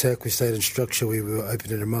we attacked, we stayed in structure, we were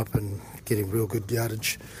opening them up and getting real good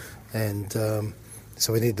yardage, and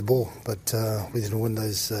so we need the ball, but we didn't win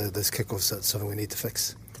those kickoffs. That's something we need to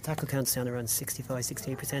fix. The tackle count's down around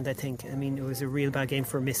 65-68%, I think. I mean, it was a real bad game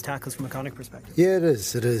for missed tackles from a Connacht perspective. Yeah, it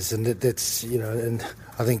is, and that's and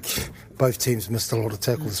I think both teams missed a lot of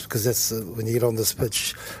tackles because that's when you get on this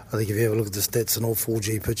pitch. I think if you have a look at the stats on all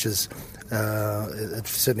 4G pitches, it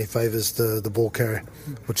certainly favours the ball carrier,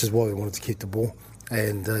 which is why we wanted to keep the ball.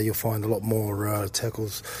 And you'll find a lot more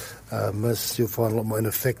tackles missed. You'll find a lot more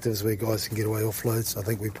ineffectives where guys can get away offloads. I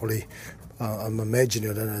think we probably, I'm imagining,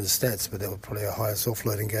 I don't know the stats, but that was probably our highest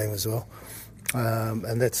offloading game as well.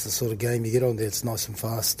 And that's the sort of game you get on there. It's nice and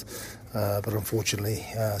fast, but unfortunately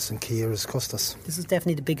some key errors cost us. This is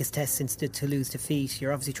definitely the biggest test since the Toulouse defeat.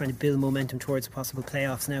 You're obviously trying to build momentum towards possible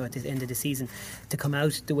playoffs now at the end of the season. To come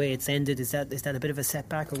out the way it's ended, is that a bit of a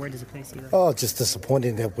setback, or where does it place you? Oh, just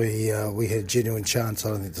disappointing that we had a genuine chance.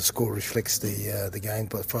 I don't think the score reflects the game,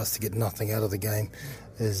 but for us to get nothing out of the game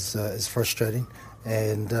is frustrating.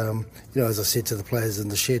 And as I said to the players in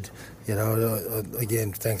the shed,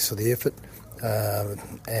 again, thanks for the effort.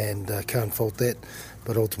 And can't fault that,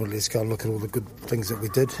 but ultimately let's go and look at all the good things that we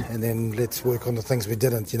did, and then let's work on the things we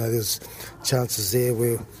didn't. There's chances there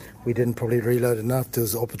where we didn't probably reload enough.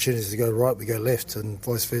 There's opportunities to go right, we go left, and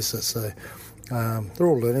vice versa. So they're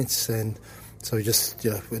all learnings, and so we just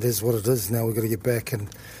it is what it is. Now we've got to get back and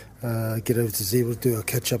get over to zero, do a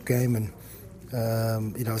catch-up game, and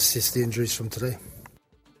assess the injuries from today.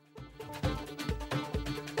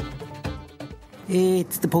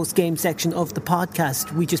 It's the post-game section of the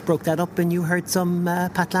podcast. We just broke that up and you heard some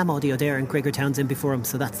Pat Lam audio there and Gregor Townsend before him,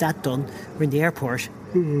 so that's that done. We're in the airport.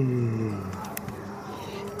 We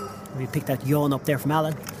picked that yawn up there from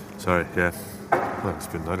Alan. Sorry, yeah. Well, it's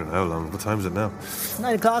been, I don't know how long. What time is it now? It's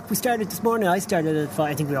 9 o'clock. We started this morning. I started at 5.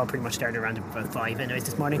 I think we all pretty much started around about 5 anyways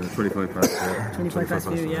this morning. 25 past, yeah. 25 past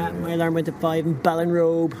 2, yeah. My alarm went at 5 in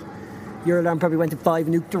Ballinrobe. Your alarm probably went at 5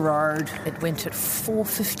 in Uachtarard. It went at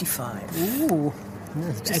 4:55. Ooh,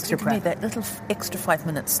 just extra give me that little extra 5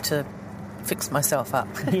 minutes to fix myself up.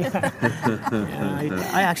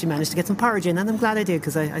 I actually managed to get some porridge in, and I'm glad I did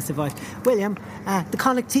because I survived. William, the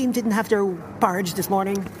Connacht team didn't have their porridge this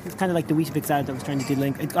morning. It's kind of like the Weetabix ad that was trying to do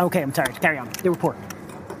link. Okay, I'm tired. Carry on. They were poor.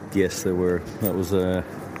 Yes, they were. That was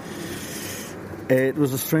it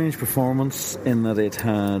was a strange performance in that it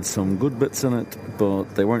had some good bits in it, but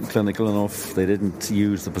they weren't clinical enough. They didn't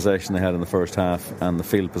use the possession they had in the first half and the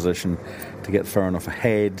field position to get far enough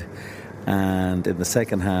ahead. And in the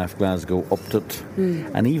second half, Glasgow upped it.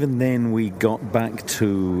 And even then, we got back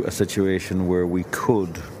to a situation where we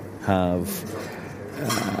could have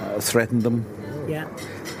threatened them. Yeah.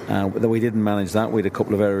 We didn't manage that. We had a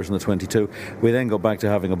couple of errors in the 22. We then got back to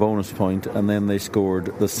having a bonus point, and then they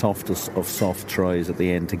scored the softest of soft tries at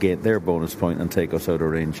the end to get their bonus point and take us out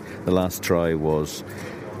of range. The last try was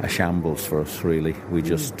a shambles for us, really. We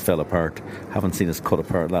just fell apart. Haven't seen us cut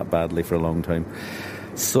apart that badly for a long time.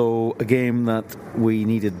 So a game that we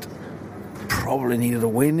probably needed a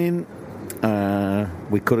win in.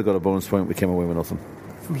 We could have got a bonus point. We came away with nothing.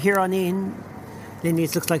 From here on in, Lindy,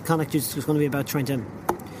 it looks like Connacht is just going to be about trying to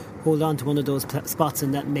hold on to one of those spots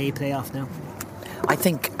in that May playoff now. I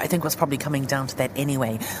think what's probably coming down to that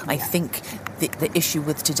anyway. I think the issue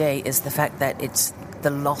with today is the fact that it's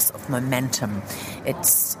the loss of momentum.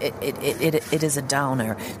 It is a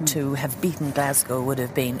downer. To have beaten Glasgow would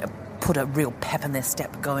have been put a real pep in their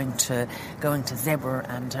step going to Zebra,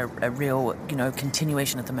 and a real,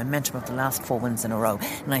 continuation of the momentum of the last 4 wins in a row.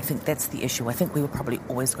 And I think that's the issue. I think we were probably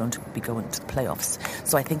always going to be going to the playoffs.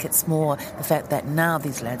 So I think it's more the fact that now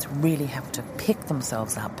these lads really have to pick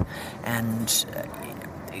themselves up and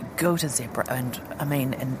go to Zebra,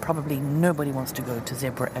 and probably nobody wants to go to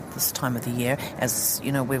Zebra at this time of the year, as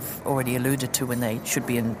we've already alluded to, when they should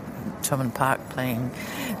be in Thomond Park playing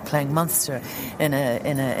Munster in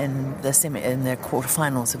the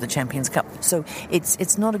quarterfinals of the Champions Cup. So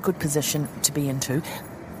it's not a good position to be into,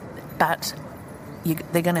 but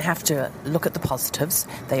they're going to have to look at the positives.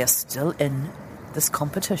 They are still in this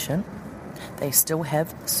competition. They still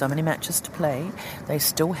have so many matches to play. They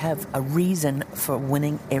still have a reason for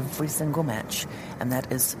winning every single match, and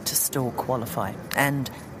that is to still qualify. And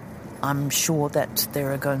I'm sure that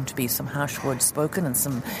there are going to be some harsh words spoken and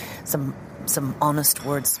some honest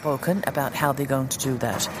words spoken about how they're going to do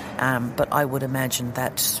that. But I would imagine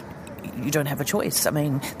that you don't have a choice. I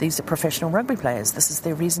mean, these are professional rugby players. This is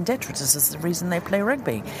their raison d'etre. This is the reason they play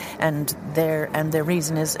rugby, and their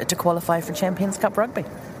reason is to qualify for Champions Cup rugby.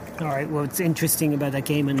 All right, well, it's interesting about that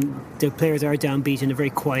game, and the players are downbeat in a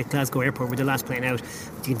very quiet Glasgow airport where the last playing out.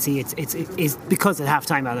 But you can see it's because at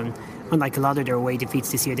half-time, Alan, unlike a lot of their away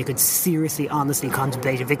defeats this year, they could seriously, honestly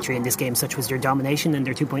contemplate a victory in this game, such was their domination and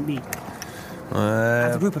their 2-point lead.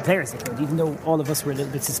 As a group of players, they could, even though all of us were a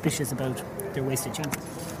little bit suspicious about their wasted chances.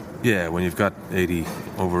 Yeah, when you've got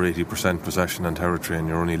over 80% possession and territory and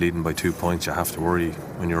you're only leading by 2 points, you have to worry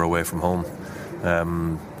when you're away from home.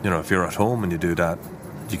 If you're at home and you do that,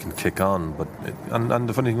 you can kick on, and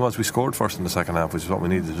the funny thing was we scored first in the second half, which is what we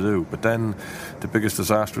needed to do. But then the biggest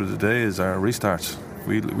disaster of the day is our restarts.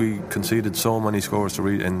 We conceded so many scores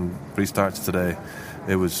in restarts today.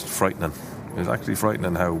 It was frightening. It was actually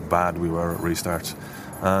frightening how bad we were at restarts,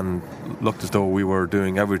 and looked as though we were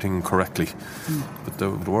doing everything correctly. But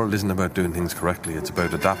the world isn't about doing things correctly. It's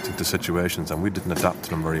about adapting to situations, and we didn't adapt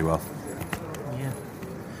to them very well.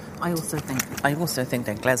 I also think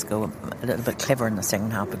that Glasgow were a little bit clever in the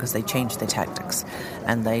second half, because they changed their tactics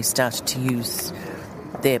and they started to use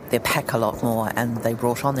their pack a lot more, and they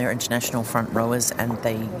brought on their international front rowers and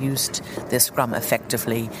they used their scrum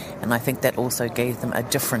effectively, and I think that also gave them a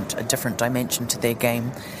different dimension to their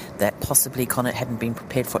game that possibly Connacht hadn't been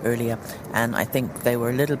prepared for earlier. And I think they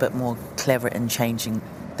were a little bit more clever in changing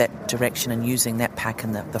that direction and using that pack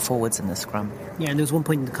and the forwards in the scrum. Yeah, and there was one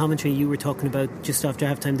point in the commentary you were talking about just after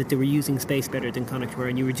half-time that they were using space better than Connacht were,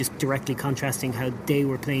 and you were just directly contrasting how they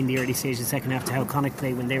were playing the early stage of the second half to how Connacht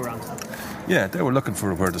played when they were on top. Yeah, they were looking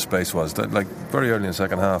for where the space was. Very early in the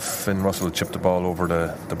second half, Finn Russell chipped the ball over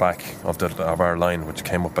the back of our line, which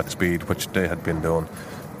came up at speed, which they had been doing.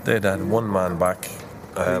 They'd had one man back.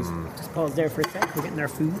 Just pause there for a sec, we're getting our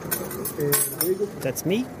food. That's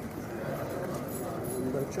me.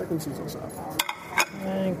 Check and see what's up.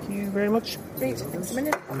 Thank you very much. Great, thanks a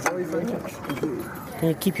minute. Enjoy very much. Can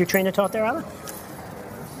you keep your train of thought there, Alan?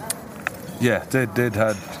 Yeah,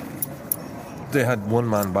 they had one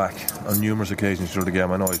man back on numerous occasions through the game.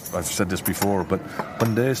 I know I've said this before, but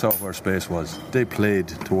when they saw where space was, they played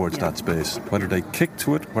towards that space. Whether they kicked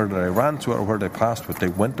to it, whether they ran to it, or where they passed to it, they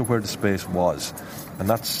went to where the space was. And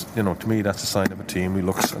that's, to me, that's a sign of a team who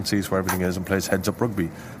looks and sees where everything is and plays heads-up rugby,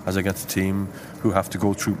 as against a team who have to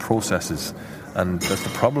go through processes. And that's the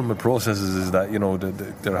problem with processes, is that,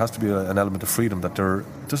 there has to be an element of freedom that there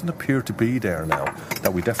doesn't appear to be there now,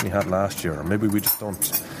 that we definitely had last year. Or maybe we just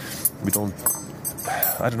don't,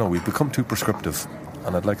 I don't know, we've become too prescriptive.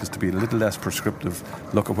 And I'd like us to be a little less prescriptive,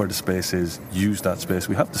 look at where the space is, use that space.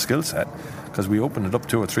 We have the skill set, because we opened it up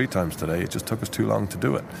 2 or 3 times today. It just took us too long to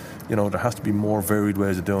do it. There has to be more varied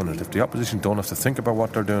ways of doing it. If the opposition don't have to think about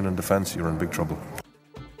what they're doing in defence, you're in big trouble.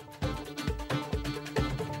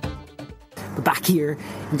 We're back here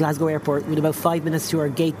in Glasgow Airport with about 5 minutes to our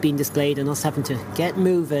gate being displayed and us having to get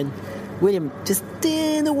moving. William, just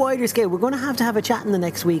in a wider scale, we're going to have a chat in the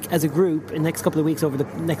next week as a group, in the next couple of weeks over the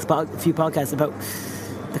next few podcasts, about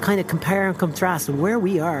the kind of compare and contrast and where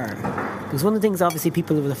we are. Because one of the things, obviously,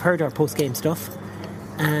 people will have heard our post-game stuff,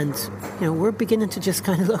 and we're beginning to just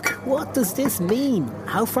kind of look, what does this mean?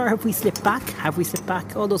 How far have we slipped back?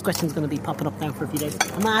 All those questions are going to be popping up now for a few days.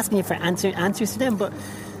 I'm not asking you for answers to them, but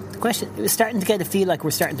the question, it was starting to get a feel like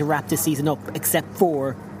we're starting to wrap this season up, except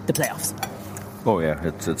for the playoffs. Oh yeah,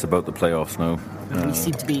 it's about the playoffs now. We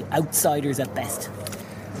seem to be outsiders at best.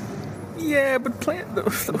 Yeah, but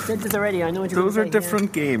said this already. I know what you're those are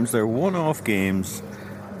different games. They're one-off games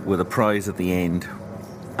with a prize at the end,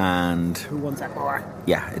 and who wants that more?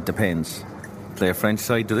 Yeah, it depends. play a French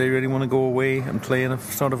side. Do they really want to go away and play in a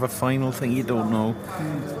sort of a final thing? You don't know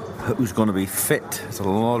who's going to be fit. There's a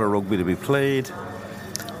lot of rugby to be played,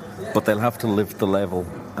 but they'll have to lift the level.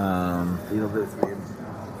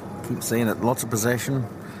 Keep saying it, lots of possession,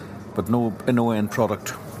 but no end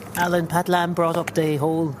product. Alan, Pat Lam brought up the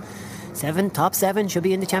whole top 7 should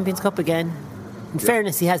be in the Champions Cup again. In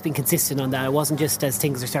fairness, he has been consistent on that. It wasn't just as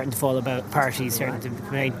things are starting to fall apart, he's starting to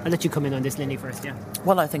complain. I'll let you come in on this, Lily, first, yeah.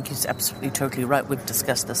 Well, I think he's absolutely totally right. We've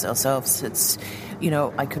discussed this ourselves. It's,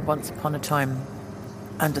 I could once upon a time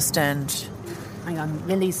understand. Hang on,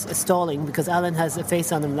 Lily's stalling because Alan has a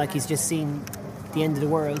face on him like he's just seen the end of the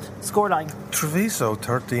world. Scoreline. Treviso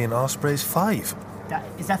 13, Ospreys 5.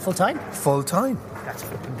 Is that full time? Full time. That's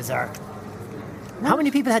flipping bizarre. How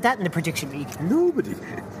many people had that in the prediction league? Nobody.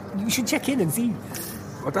 You should check in and see.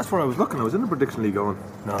 Well, that's where I was looking. I was in the prediction league going,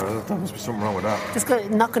 no, there must be something wrong with that. It's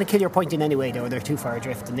not going to kill your point in any way, though. They're too far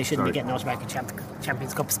adrift and they shouldn't be getting automatic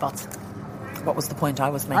Champions Cup spots. What was the point I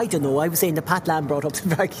was making? I don't know. I was saying that Pat Lam brought up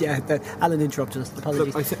the fact, that Alan interrupted us.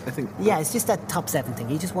 Apologies. Look, I think. Yeah, it's just that top 7 thing.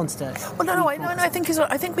 He just wants to. Well, no. I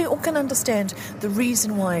think we all can understand the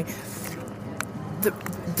reason why.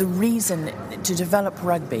 The reason to develop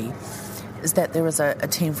rugby is that there is a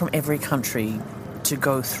team from every country to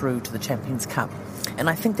go through to the Champions Cup. And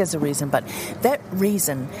I think there's a reason, but that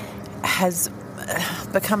reason has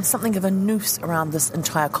become something of a noose around this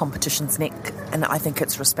entire competition's neck, and I think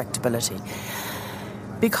it's respectability.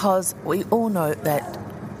 Because we all know that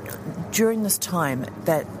during this time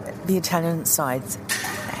that the Italian sides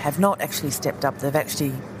have not actually stepped up, they've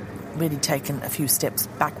actually really taken a few steps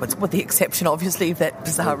backwards, with the exception, obviously, of that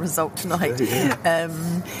bizarre result tonight.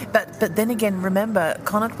 But then again, remember,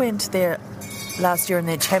 Connacht went there last year in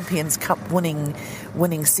their Champions Cup winning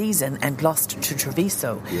season and lost to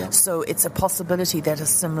Treviso. Yeah. So it's a possibility that a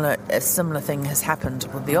similar thing has happened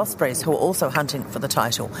with the Ospreys, who are also hunting for the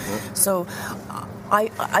title. Yeah. So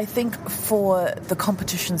I think for the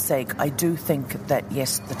competition's sake, I do think that,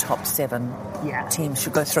 yes, the top 7 teams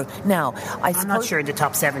should go through. Now, I'm not sure the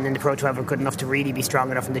top 7 in the Pro 12 are good enough to really be strong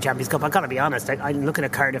enough in the Champions Cup. I've got to be honest. I'm looking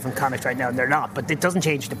at Cardiff and Connacht right now, and they're not. But it doesn't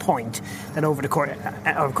change the point that over the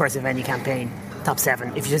course of any campaign, top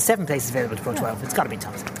 7, if there's 7 places available to Pro 12, it's got to be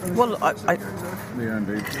top 7. Well, I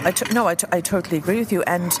totally agree with you.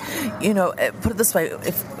 And, put it this way,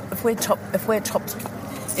 if we're top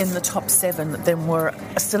in the top 7, then we're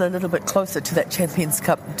still a little bit closer to that Champions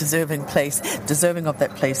Cup deserving of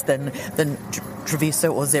that place than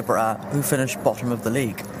Treviso or Zebra, who finished bottom of the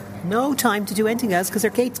league. No time to do anything else because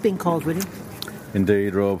their gate's being called, William.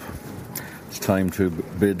 Indeed, Rob. It's time to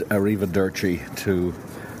bid arrivederci to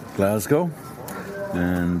Glasgow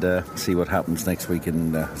and see what happens next week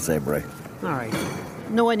in Zebra. All right.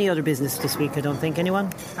 No any other business this week, I don't think.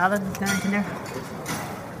 Anyone? Alan, anything there?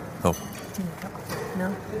 No.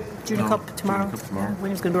 No? Junior Cup tomorrow? Junior Cup tomorrow. Yeah,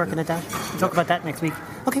 William's going to be working at that. We'll talk about that next week.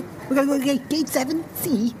 Okay, we're going to go to gate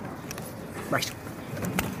 7C. Right.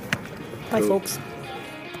 Bye, folks.